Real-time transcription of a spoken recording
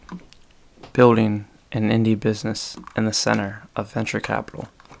building an indie business in the center of venture capital.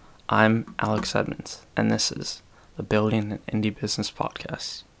 I'm Alex Edmonds, and this is the Building an Indie Business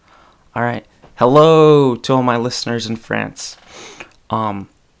Podcast. All right, hello to all my listeners in France.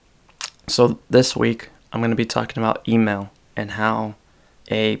 So this week I'm going to be talking about email and how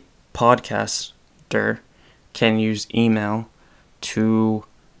a podcaster can use email to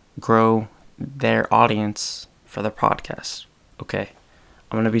grow their audience for their podcast. Okay,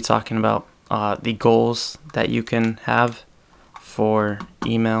 I'm going to be talking about the goals that you can have for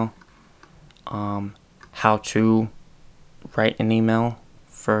email, how to write an email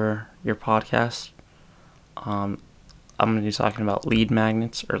for your podcast. I'm going to be talking about lead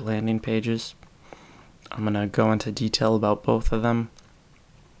magnets or landing pages. I'm going to go into detail about both of them.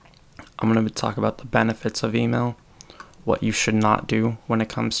 I'm going to talk about the benefits of email, what you should not do when it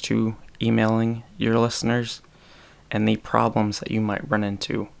comes to emailing your listeners, and the problems that you might run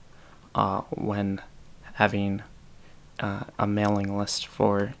into when having a mailing list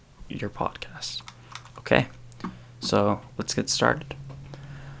for your podcast. Okay, so let's get started.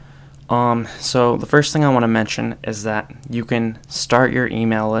 So the first thing I want to mention is that you can start your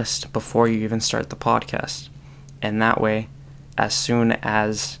email list before you even start the podcast. And that way, as soon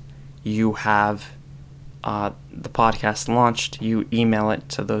as you have the podcast launched, you email it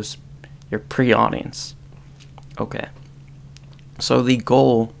to your pre-audience. Okay. So the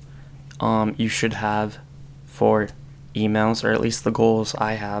goal you should have for emails, or at least the goals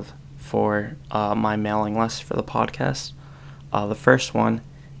I have for my mailing list for the podcast. The first one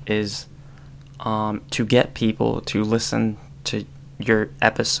is to get people to listen to your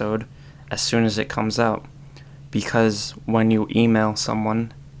episode as soon as it comes out, because when you email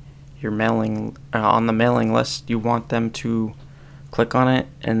someone, you're mailing on the mailing list, you want them to click on it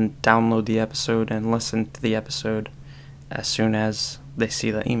and download the episode and listen to the episode as soon as they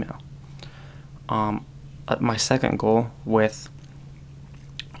see the email. My second goal with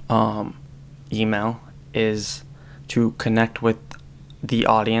email is to connect with the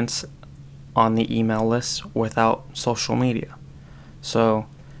audience on the email list without social media. So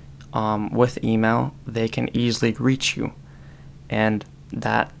with email, they can easily reach you, and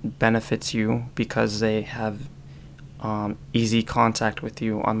that benefits you because they have easy contact with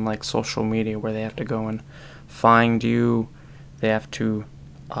you, unlike social media where they have to go and find you. They have to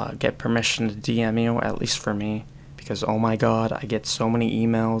get permission to DM you, at least for me, because oh my god, I get so many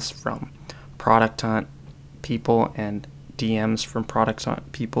emails from Product Hunt people and DMs from Product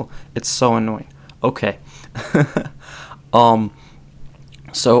Hunt people. It's so annoying. Okay.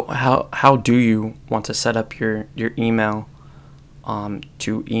 So how do you want to set up your email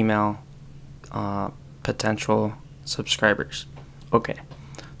to email potential subscribers? Okay.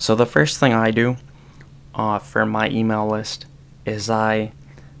 So the first thing I do for my email list is I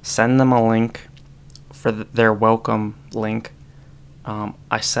send them a link for their welcome link.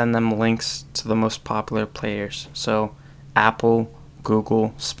 I send them links to the most popular players, so Apple,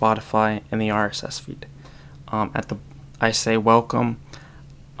 Google, Spotify, and the RSS feed. I say welcome.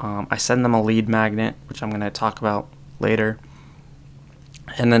 I send them a lead magnet, which I'm going to talk about later.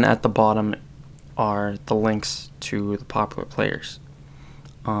 And then at the bottom are the links to the popular players.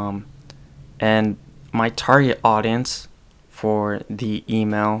 And my target audience for the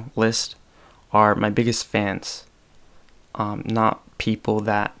email list are my biggest fans, not people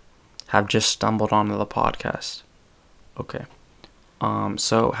that have just stumbled onto the podcast. Okay.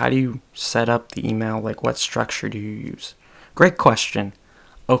 So how do you set up the email? Like, what structure do you use? Great question.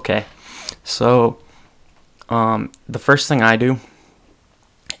 Okay. So the first thing I do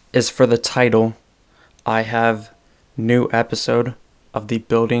is for the title, I have new episode of the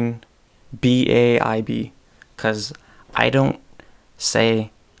Building BAIB, because I don't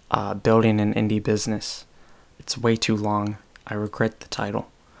say building an indie business. It's way too long. I regret the title.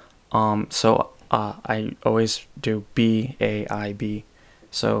 So I always do BAIB.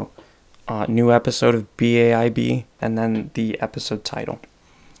 So new episode of BAIB, and then the episode title.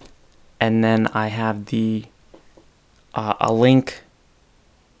 And then I have a link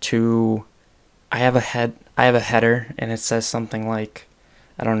to, I have a header, and it says something like,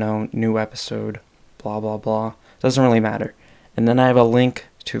 I don't know, new episode, blah blah blah. Doesn't really matter. And then I have a link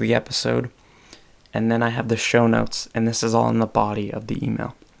to the episode, and then I have the show notes, and this is all in the body of the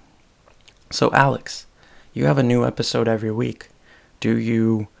email. So Alex, you have a new episode every week. Do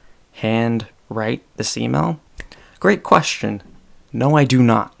you hand write this email? Great question. No, I do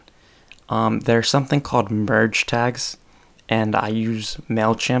not. There's something called merge tags, and I use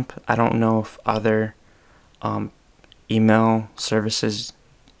MailChimp. I don't know if other email services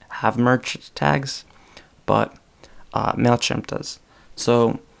have merge tags, but MailChimp does.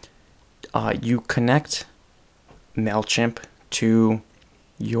 So you connect MailChimp to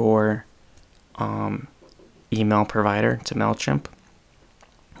your email provider, to MailChimp,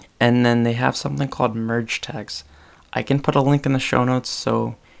 and then they have something called merge tags. I can put a link in the show notes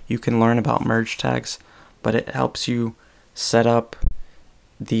so you can learn about merge tags, but it helps you set up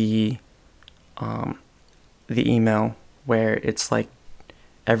the email where it's like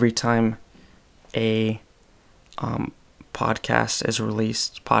every time a podcast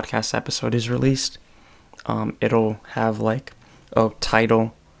episode is released, it'll have like a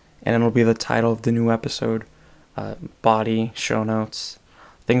title, and it'll be the title of the new episode, body, show notes,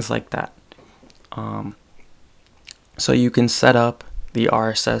 things like that. So you can set up the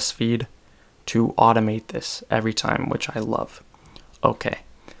RSS feed to automate this every time, which I love. Okay.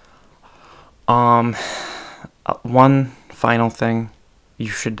 One final thing you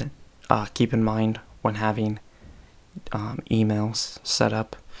should keep in mind when having emails set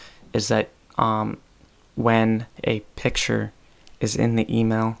up is that when a picture is in the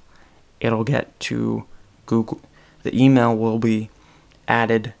email, it'll get to Google. The email will be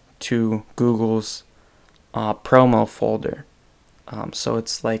added to Google's promo folder. So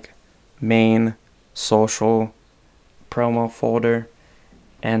it's like main, social, promo folder,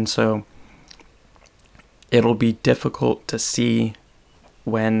 and so it'll be difficult to see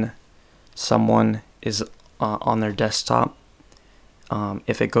when someone is on their desktop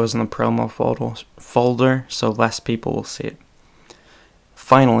if it goes in the promo folder, so less people will see it.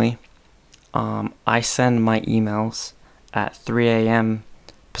 Finally, I send my emails at 3 a.m.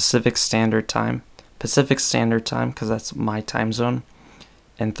 Pacific Standard Time because that's my time zone,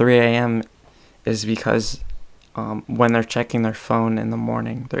 and 3 a.m. is because when they're checking their phone in the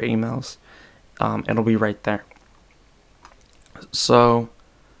morning, their emails, it'll be right there. So,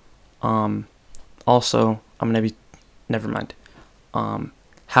 also, never mind.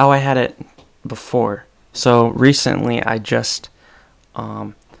 How I had it before. So recently I just,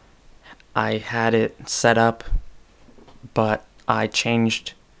 I had it set up, but I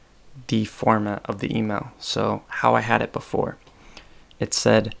changed the format of the email. So how I had it before, it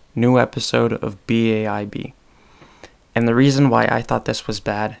said new episode of BAIB. And the reason why I thought this was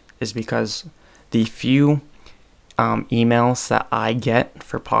bad is because the few emails that I get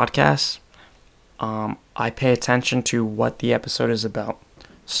for podcasts, I pay attention to what the episode is about.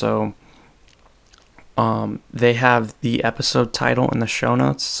 So they have the episode title in the show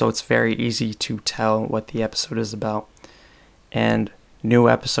notes, so it's very easy to tell what the episode is about. And new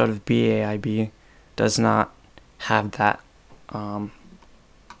episode of BAIB does not have that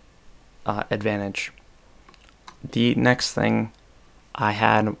advantage. The next thing I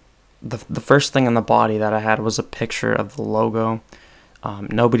had, the first thing in the body that I had was a picture of the logo.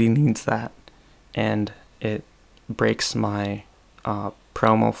 Nobody needs that, and it breaks my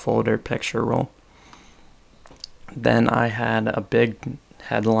promo folder picture rule. Then I had a big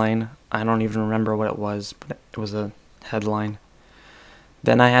headline. I don't even remember what it was, but it was a headline.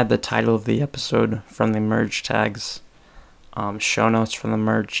 Then I had the title of the episode from the merge tags, show notes from the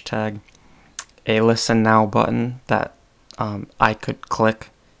merge tag, a listen now button that I could click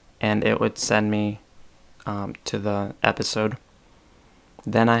and it would send me to the episode.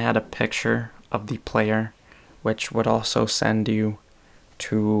 Then I had a picture of the player, which would also send you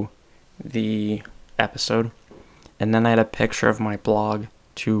to the episode. And then I had a picture of my blog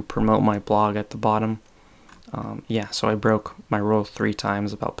to promote my blog at the bottom. So I broke my rule 3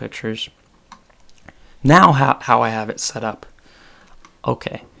 times about pictures. Now how I have it set up.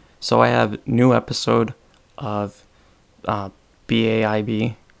 Okay, so I have new episode of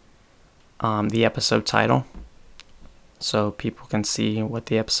BAIB, the episode title, so people can see what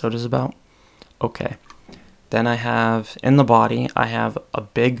the episode is about. Okay, then I have, in the body, I have a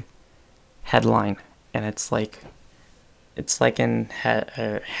big headline, and it's like in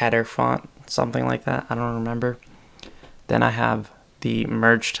header font, something like that, I don't remember. Then I have the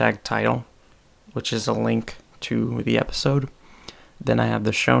merge tag title, which is a link to the episode. Then I have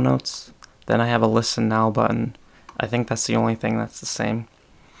the show notes. Then I have a listen now button. I think that's the only thing that's the same.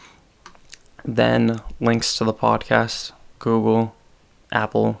 Then links to the podcast, Google,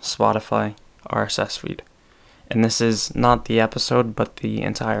 Apple, Spotify, RSS feed. And this is not the episode, but the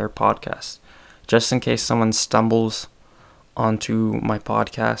entire podcast. Just in case someone stumbles onto my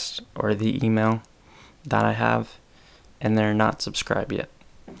podcast or the email that I have and they're not subscribed.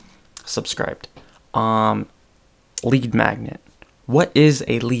 Lead magnet. What is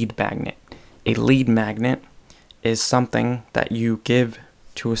a lead magnet? A lead magnet is something that you give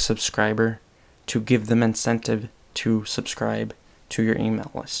to a subscriber to give them incentive to subscribe to your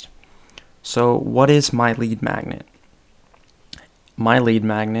email list. So what is my lead magnet? My lead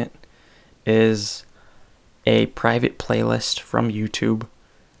magnet is a private playlist from YouTube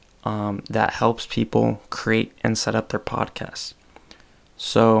that helps people create and set up their podcasts.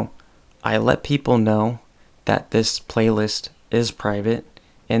 So I let people know that this playlist is private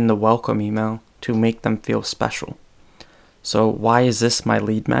in the welcome email to make them feel special. So why is this my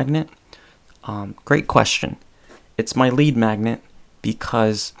lead magnet? Great question. It's my lead magnet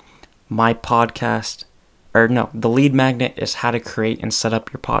because my podcast, the lead magnet is how to create and set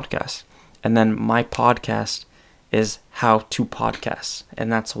up your podcast. And then my podcast is how to podcast.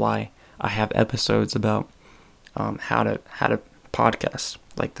 And that's why I have episodes about how to podcast,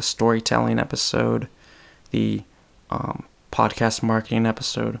 like the storytelling episode, the podcast marketing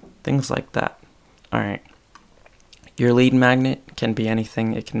episode, things like that. All right. Your lead magnet can be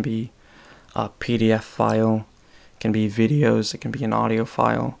anything. It can be a PDF file, it can be videos, it can be an audio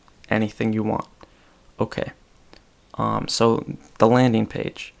file, anything you want. Okay. So the landing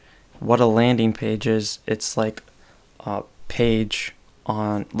page. What a landing page is, it's like a page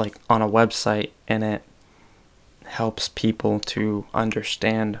on a website, and it helps people to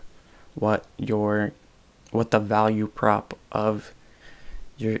understand what the value prop of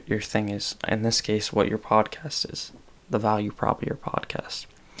your thing is. In this case, what your podcast is, the value prop of your podcast.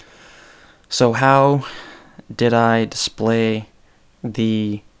 So how did I display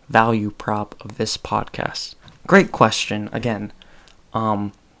the value prop of this podcast? Great question again.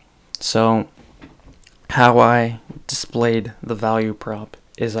 So how I displayed the value prop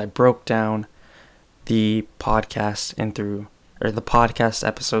is I broke down the podcast the podcast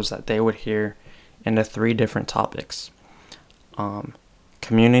episodes that they would hear into 3 different topics.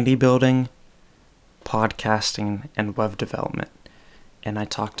 Community building, podcasting, and web development. And I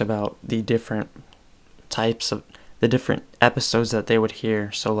talked about the different types of the different episodes that they would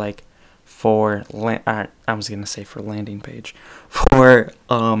hear. So like for landing page. For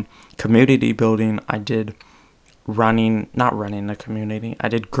community building, I did not running a community. I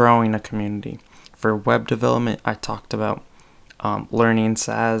did growing a community. For web development, I talked about learning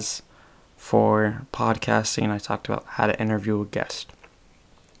SaaS. For podcasting, I talked about how to interview a guest.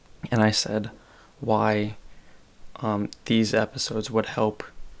 And I said why these episodes would help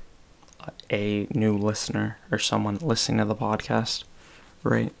a new listener or someone listening to the podcast,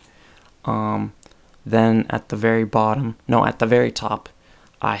 right? Then at the very top,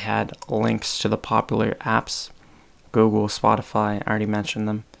 I had links to the popular apps, Google, Spotify, I already mentioned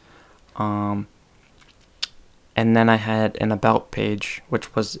them. And then I had an about page,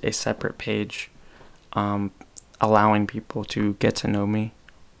 which was a separate page, allowing people to get to know me.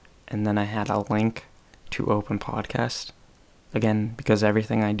 And then I had a link to Open Podcast, again, because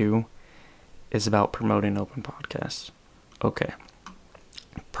everything I do is about promoting Open Podcast. Okay.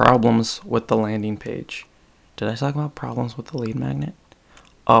 Problems with the landing page. Did I talk about problems with the lead magnet?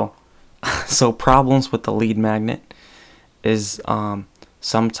 Oh, so problems with the lead magnet is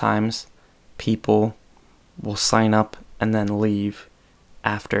sometimes people will sign up and then leave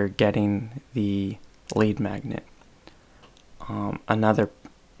after getting the lead magnet. Another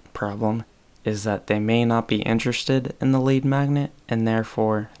problem is that they may not be interested in the lead magnet and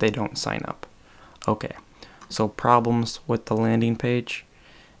therefore they don't sign up. Okay, so problems with the landing page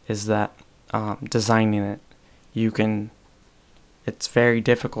is that designing it, it's very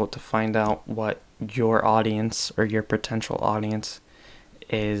difficult to find out what your audience or your potential audience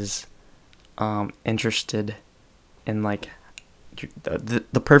is interested in, like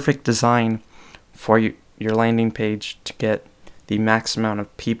the perfect design for your landing page to get the max amount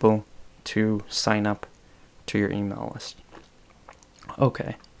of people to sign up to your email list.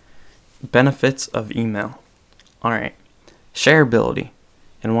 Okay. Benefits of email. Alright. Shareability.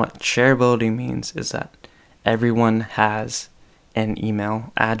 And what shareability means is that everyone has an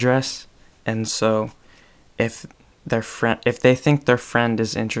email address, and so if they think their friend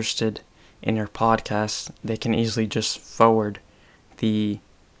is interested in your podcast, they can easily just forward the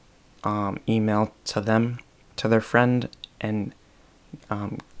email to their friend, and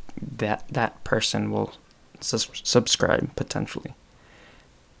that person will subscribe potentially.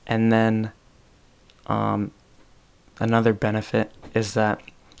 And then another benefit is that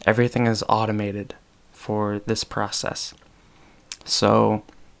everything is automated for this process. So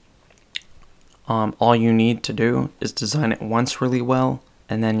all you need to do is design it once really well,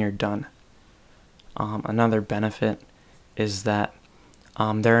 and then you're done. Another benefit is that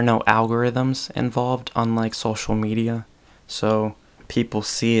there are no algorithms involved, unlike social media. So people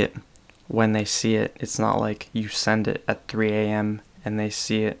see it when they see it. It's not like you send it at 3 a.m. and they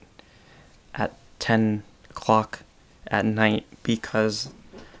see it at 10 o'clock at night because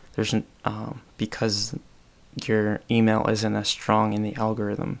because your email isn't as strong in the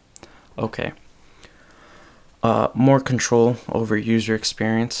algorithm. Okay. More control over user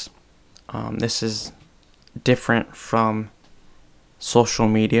experience. This is different from social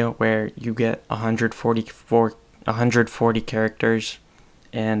media where you get 140 characters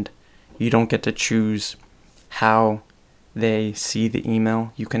and you don't get to choose how they see the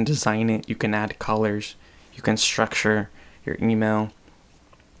email. You can design it, you can add colors, you can structure your email.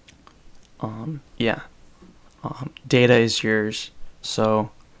 Data is yours.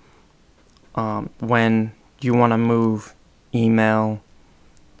 So when you want to move email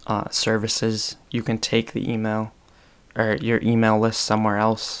services, you can take the email or your email list somewhere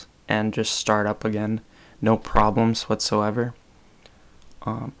else and just start up again. No problems whatsoever.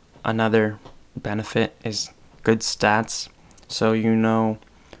 Another benefit is good stats. So you know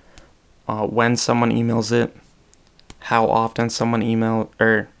when someone emails it, how often someone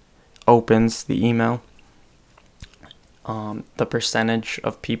opens the email, the percentage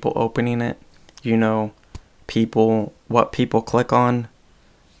of people opening it, you know what people click on.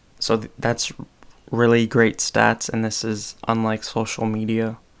 So that's really great stats, and this is unlike social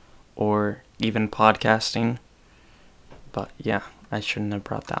media or even podcasting. But yeah, I shouldn't have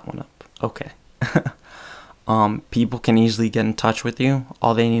brought that one up. Okay. People can easily get in touch with you.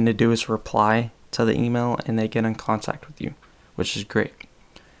 All they need to do is reply to the email and they get in contact with you, which is great.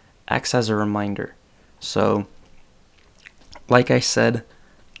 Acts as a reminder. So, like I said,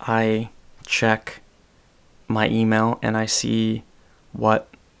 I check my email and I see what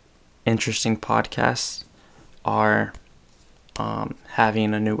interesting podcasts are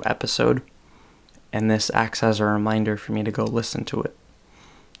having a new episode, and this acts as a reminder for me to go listen to it.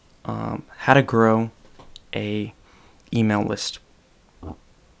 How to grow a email list.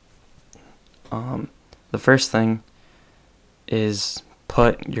 The first thing is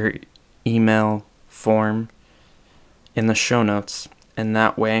put your email form in the show notes, and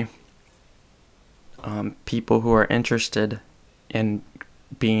that way people who are interested in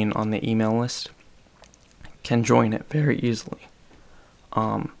being on the email list can join it very easily.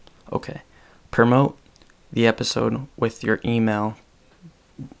 Okay. Promote the episode with your email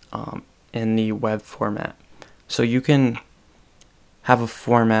in the web format. So you can have a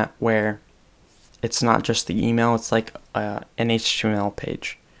format where it's not just the email, it's like an HTML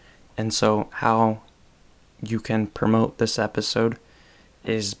page. And so how you can promote this episode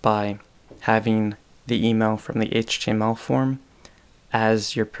is by having the email from the HTML form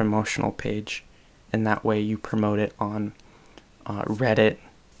as your promotional page, and that way you promote it on Reddit,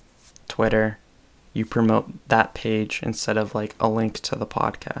 Twitter. You promote that page instead of like a link to the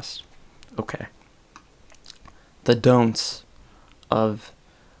podcast. Okay. The don'ts of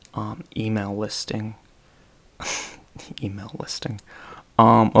email listing. Email listing.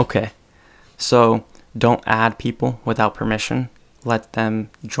 Okay. So don't add people without permission. Let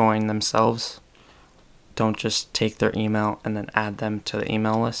them join themselves. Don't just take their email and then add them to the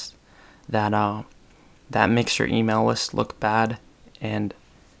email list. That makes your email list look bad, and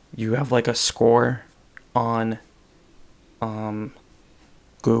you have like a score on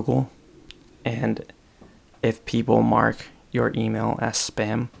Google, and if people mark your email as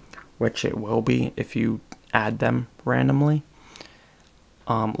spam, which it will be if you add them randomly,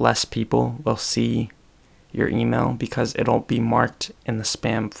 less people will see your email because it'll be marked in the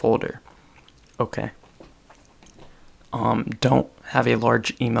spam folder. Okay. Don't have a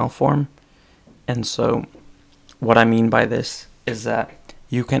large email form. And so what I mean by this is that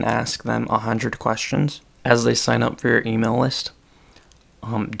you can ask them 100 questions as they sign up for your email list.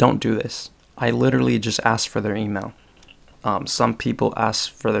 Don't do this. I literally just ask for their email. Some people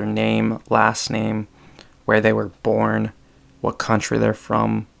ask for their name, last name, where they were born, what country they're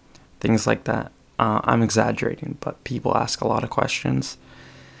from, things like that. I'm exaggerating, but people ask a lot of questions.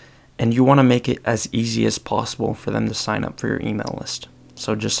 And you want to make it as easy as possible for them to sign up for your email list.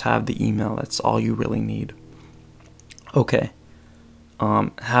 So just have the email. That's all you really need. Okay.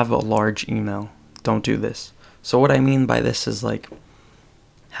 Have a large email. Don't do this. So what I mean by this is like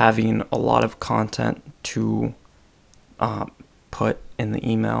having a lot of content to put in the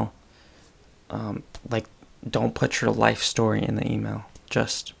email. Like don't put your life story in the email.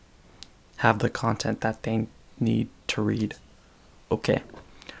 Just have the content that they need to read. Okay.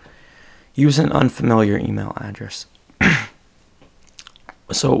 Use an unfamiliar email address.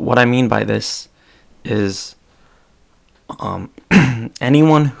 So what I mean by this is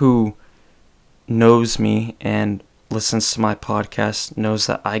anyone who knows me and listens to my podcast knows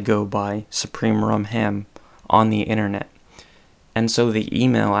that I go by Supreme Rum Ham on the internet. And so the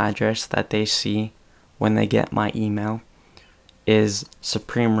email address that they see when they get my email is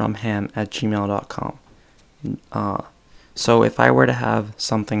supremerumham@gmail.com. So if I were to have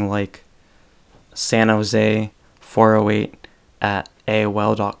something like San Jose 408 at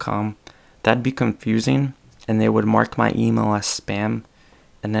AOL.com, that'd be confusing, and they would mark my email as spam,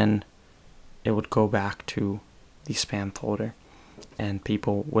 and then it would go back to the spam folder, and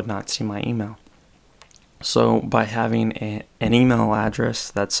people would not see my email. So by having an email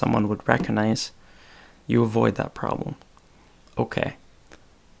address that someone would recognize, you avoid that problem. Okay.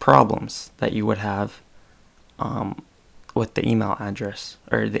 Problems that you would have with the email address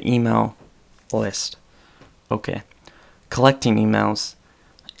or the email list. Okay. Collecting emails.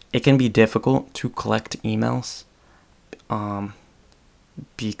 It can be difficult to collect emails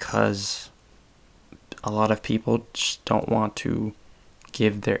because a lot of people just don't want to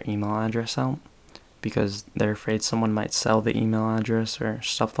give their email address out because they're afraid someone might sell the email address or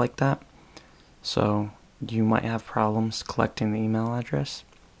stuff like that. So you might have problems collecting the email address.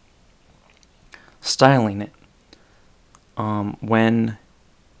 Styling it. When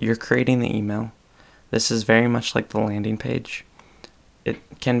you're creating the email, this is very much like the landing page. It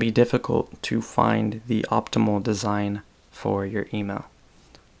can be difficult to find the optimal design for your email.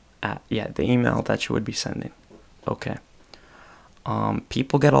 The email that you would be sending. Okay.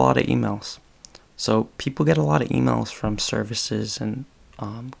 People get a lot of emails. So people get a lot of emails from services and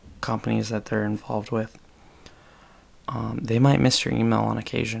companies that they're involved with. They might miss your email on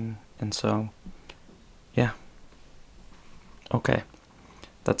occasion, and so, yeah. Okay.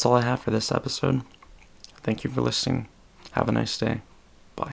 That's all I have for this episode. Thank you for listening. Have a nice day.